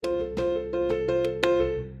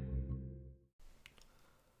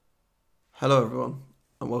Hello, everyone,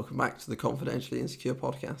 and welcome back to the Confidentially Insecure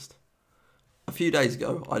podcast. A few days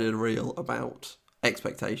ago, I did a reel about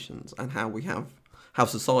expectations and how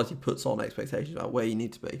society puts on expectations about where you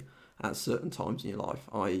need to be at certain times in your life.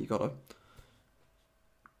 I.e., you got to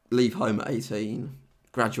leave home at 18,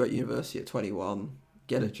 graduate university at 21,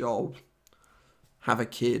 get a job, have a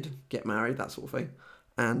kid, get married, that sort of thing.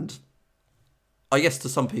 And I guess to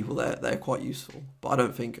some people they're quite useful, but I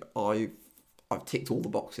don't think I've ticked all the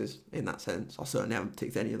boxes in that sense. I certainly haven't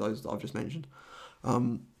ticked any of those that I've just mentioned.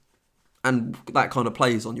 And that kind of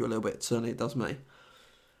plays on you a little bit. Certainly it does me.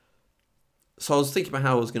 So I was thinking about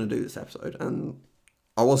how I was going to do this episode, and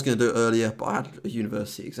I was going to do it earlier, but I had a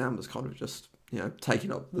university exam that's kind of just,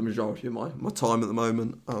 taking up the majority of my time at the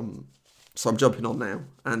moment. So I'm jumping on now,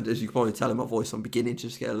 and as you can probably tell in my voice, I'm beginning to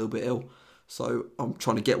just get a little bit ill. So I'm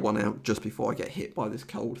trying to get one out just before I get hit by this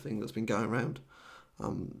cold thing that's been going around.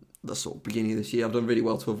 The sort of beginning of this year. I've done really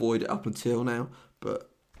well to avoid it up until now,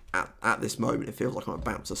 but at this moment it feels like I'm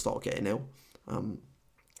about to start getting ill.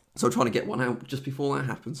 So I'm trying to get one out just before that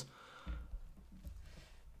happens.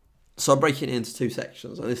 So I'm breaking it into two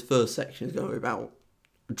sections, and this first section is going to be about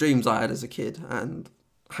dreams I had as a kid and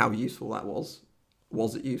how useful that was.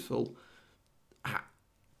 Was it useful?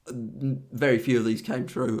 Very few of these came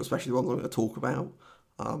true, especially the ones I'm going to talk about.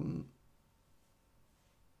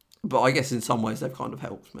 But I guess in some ways they've kind of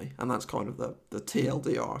helped me, and that's kind of the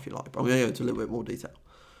TLDR, if you like. But I'm going to go into a little bit more detail.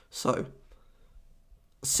 So,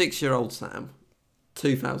 6-year-old Sam,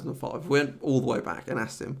 2005, went all the way back and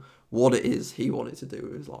asked him what it is he wanted to do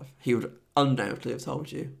with his life. He would undoubtedly have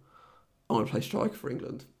told you, I'm going to play striker for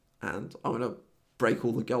England, and I'm going to break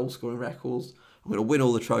all the goal scoring records, I'm going to win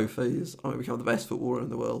all the trophies, I'm going to become the best footballer in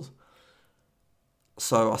the world.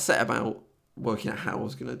 So I set about working out how I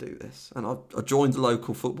was going to do this, and I joined the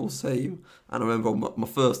local football team, and I remember on my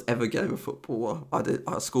first ever game of football,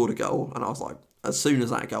 I scored a goal, and I was like, as soon as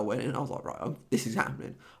that goal went in, I was like, right, this is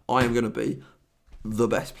happening. I am going to be the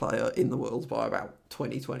best player in the world by about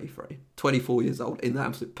 2023, 24 years old, in the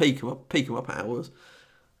absolute peak of my powers,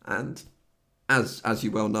 and as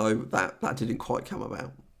you well know, that didn't quite come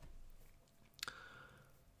about.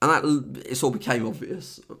 And it sort of became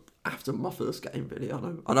obvious after my first game, really.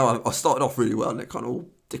 I know I started off really well, and it kind of all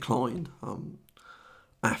declined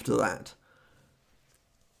after that.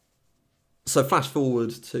 So flash forward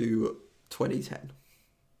to 2010.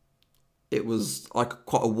 It was like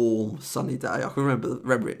quite a warm, sunny day. I can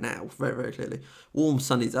remember it now very, very clearly. Warm,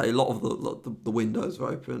 sunny day. A lot of the windows were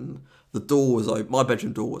open. The door was open. My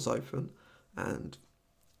bedroom door was open, and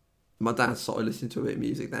my dad started listening to a bit of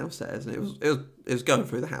music downstairs, and it was going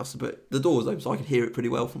through the house, but the door was open, so I could hear it pretty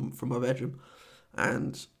well from my bedroom.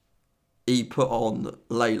 And he put on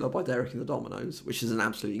Layla by Derek and the Dominoes, which is an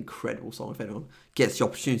absolutely incredible song. If anyone gets the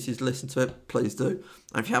opportunity to listen to it, please do.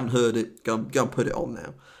 And if you haven't heard it, go and put it on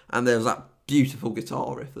now. And there's that beautiful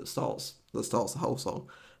guitar riff that starts the whole song.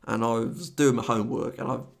 And I was doing my homework, and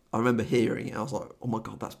I remember hearing it. I was like, oh my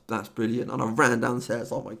God, that's brilliant. And I ran downstairs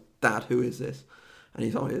like, Dad, who is this? And he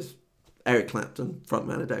told me it's Eric Clapton,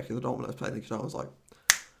 frontman of Derek and the Dominoes, playing the guitar. I was like,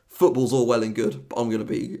 football's all well and good, but I'm gonna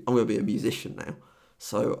be a musician now.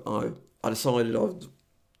 So I decided I'd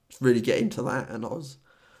really get into that, and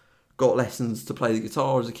got lessons to play the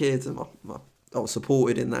guitar as a kid, and I was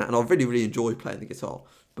supported in that, and I really, really enjoyed playing the guitar.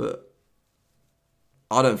 But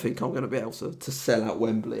I don't think I'm going to be able to sell out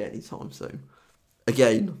Wembley anytime soon.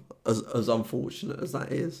 Again, as unfortunate as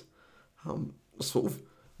that is, sort of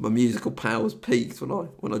my musical powers peaked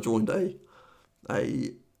when I joined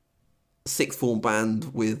a sixth form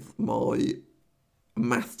band with my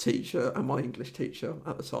math teacher and my English teacher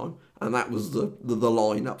at the time, and that was the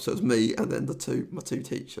lineup. So it was me and then my two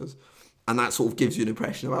teachers, and that sort of gives you an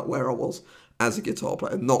impression about where I was as a guitar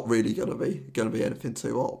player. Not really going to be anything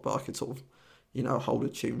too hot, but I could sort of hold a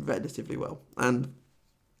tune relatively well. And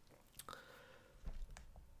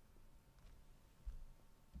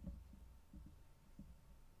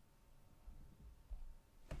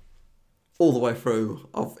all the way through,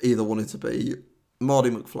 I've either wanted to be Marty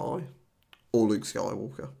McFly or Luke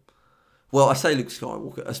Skywalker. Well, I say Luke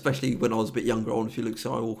Skywalker, especially when I was a bit younger, I wanted to be Luke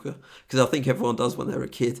Skywalker, because I think everyone does when they're a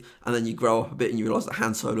kid, and then you grow up a bit and you realise that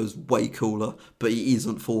Han Solo's way cooler, but he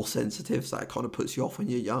isn't force sensitive, so that kind of puts you off when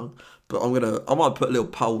you're young. But I might put a little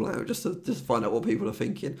poll out just to find out what people are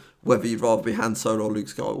thinking, whether you'd rather be Han Solo or Luke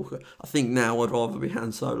Skywalker. I think now I'd rather be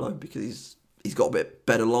Han Solo, because he's got a bit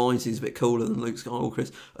better lines, he's a bit cooler than Luke Skywalker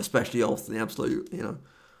is, especially after the absolute,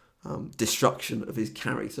 destruction of his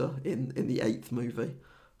character in the 8th movie.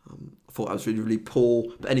 I thought that was really, really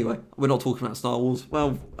poor. But anyway, we're not talking about Star Wars.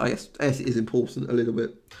 Well, I guess it is important a little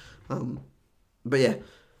bit. But yeah,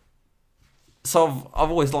 So I've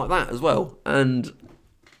always liked that as well, and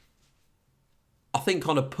I think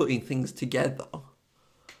kind of putting things together.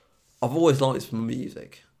 I've always liked some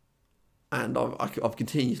music, and I've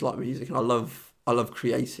continued to like music, and I love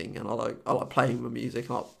creating, and I like playing with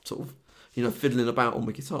music. I like sort of fiddling about on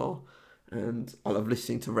my guitar, and I love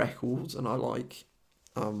listening to records, and I like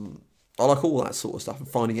all that sort of stuff and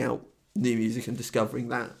finding out new music and discovering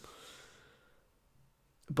that.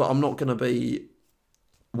 But I'm not going to be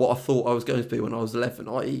what I thought I was going to be when I was 11,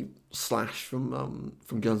 i.e. Slash from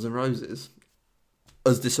Guns N' Roses.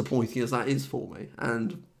 As disappointing as that is for me,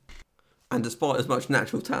 and despite as much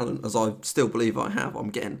natural talent as I still believe I have, I'm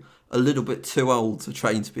getting a little bit too old to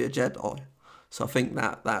train to be a Jedi. So I think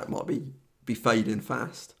that might be fading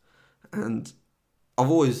fast. And I've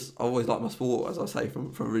always liked my sport, as I say,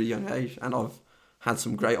 from a really young age, and I've had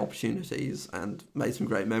some great opportunities and made some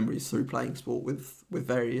great memories through playing sport with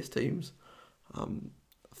various teams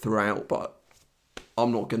throughout. But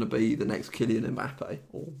I'm not going to be the next Kylian Mbappe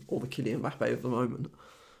or the Kylian Mbappe of the moment.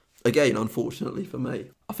 Again, unfortunately for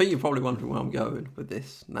me. I think you're probably wondering where I'm going with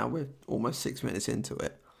this. Now we're almost 6 minutes into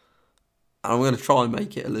it. And I'm going to try and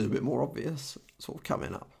make it a little bit more obvious, sort of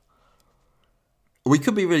coming up. We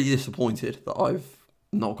could be really disappointed that I've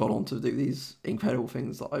not gone on to do these incredible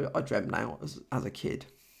things that I dreamt out as a kid.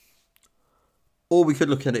 Or we could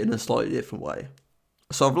look at it in a slightly different way.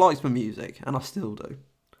 So I've liked my music, and I still do.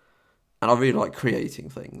 And I really like creating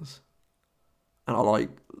things. And I like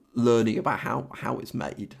learning about how it's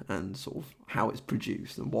made and sort of how it's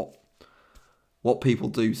produced and what people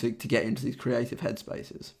do to get into these creative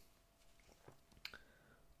headspaces.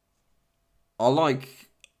 I like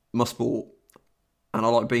my sport, and I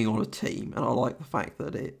like being on a team, and I like the fact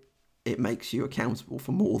that it makes you accountable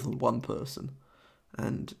for more than one person.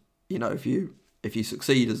 And if you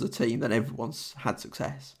succeed as a team, then everyone's had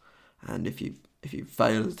success, and if you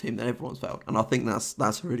fail as a team, then everyone's failed. And I think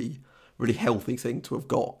that's a really healthy thing to have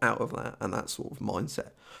got out of that and that sort of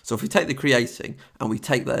mindset. So if we take the creating and we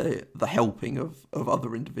take the helping of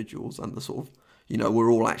other individuals and the sort of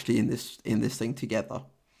we're all actually in this thing together.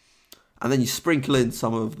 And then you sprinkle in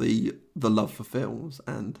some of the love for films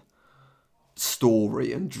and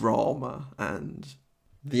story and drama and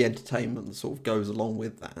the entertainment that sort of goes along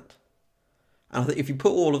with that. And I think if you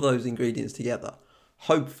put all of those ingredients together,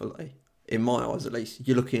 hopefully, in my eyes at least,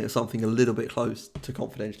 you're looking at something a little bit close to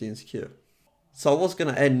Confidentially Insecure. So I was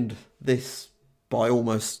going to end this by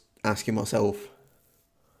almost asking myself,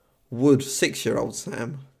 would 6-year-old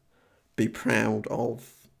Sam be proud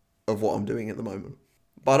of what I'm doing at the moment?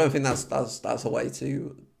 But I don't think that's a way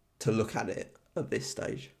to look at it at this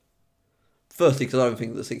stage. Firstly, because I don't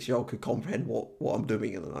think the 6-year-old could comprehend what I'm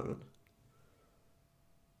doing at the moment.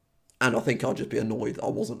 And I think I'd just be annoyed that I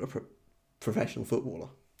wasn't a professional footballer.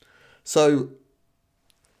 So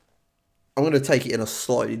I'm going to take it in a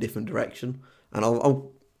slightly different direction, and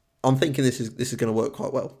I'm thinking this is going to work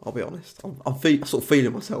quite well. I'll be honest. I'm sort of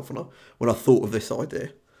feeling myself when I thought of this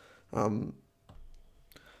idea.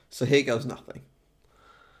 So here goes nothing.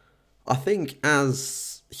 I think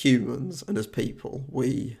as humans and as people,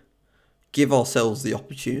 we give ourselves the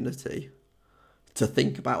opportunity to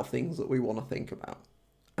think about things that we want to think about.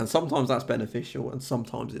 And sometimes that's beneficial and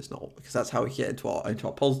sometimes it's not, because that's how we get into our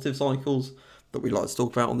positive cycles that we like to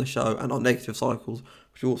talk about on the show, and our negative cycles,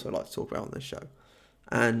 which we also like to talk about on this show.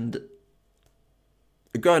 And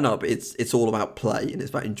growing up, it's all about play and it's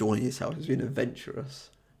about enjoying yourself, it's being adventurous.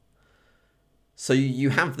 So you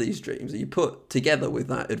have these dreams that you put together with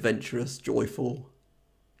that adventurous, joyful,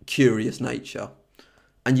 curious nature,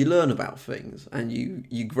 and you learn about things, and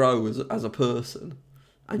you grow as a person,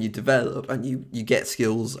 and you develop, and you get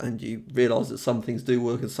skills, and you realise that some things do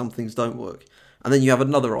work and some things don't work. And then you have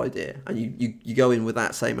another idea, and you go in with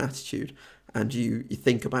that same attitude, and you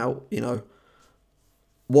think about,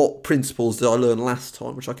 what principles did I learn last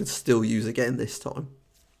time, which I can still use again this time.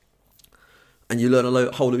 And you learn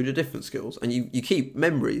a whole load of different skills, and you keep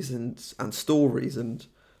memories and stories and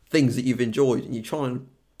things that you've enjoyed, and you try and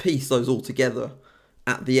piece those all together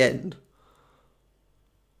at the end.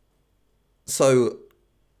 So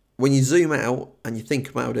when you zoom out and you think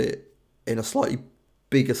about it in a slightly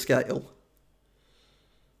bigger scale,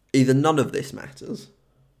 either none of this matters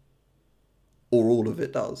or all of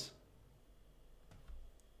it does.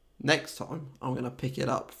 Next time, I'm going to pick it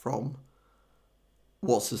up from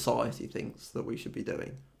what society thinks that we should be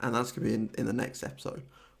doing, and that's going to be in the next episode,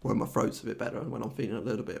 when my throat's a bit better and when I'm feeling a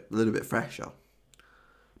little bit fresher.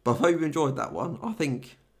 But I hope you enjoyed that one. I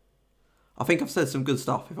think I've said some good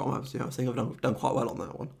stuff. If I'm honest, I think I've done quite well on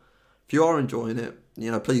that one. If you are enjoying it,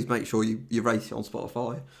 please make sure you rate it on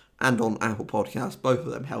Spotify and on Apple Podcasts. Both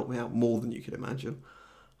of them help me out more than you could imagine.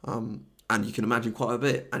 And And you can imagine quite a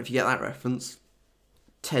bit. And if you get that reference,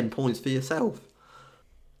 10 points for yourself.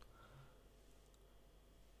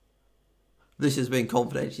 This has been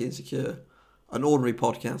Confidentially Insecure, an ordinary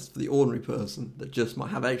podcast for the ordinary person that just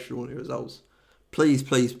might have extraordinary results. Please,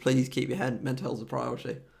 please, please keep your mental health a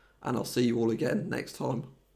priority. And I'll see you all again next time.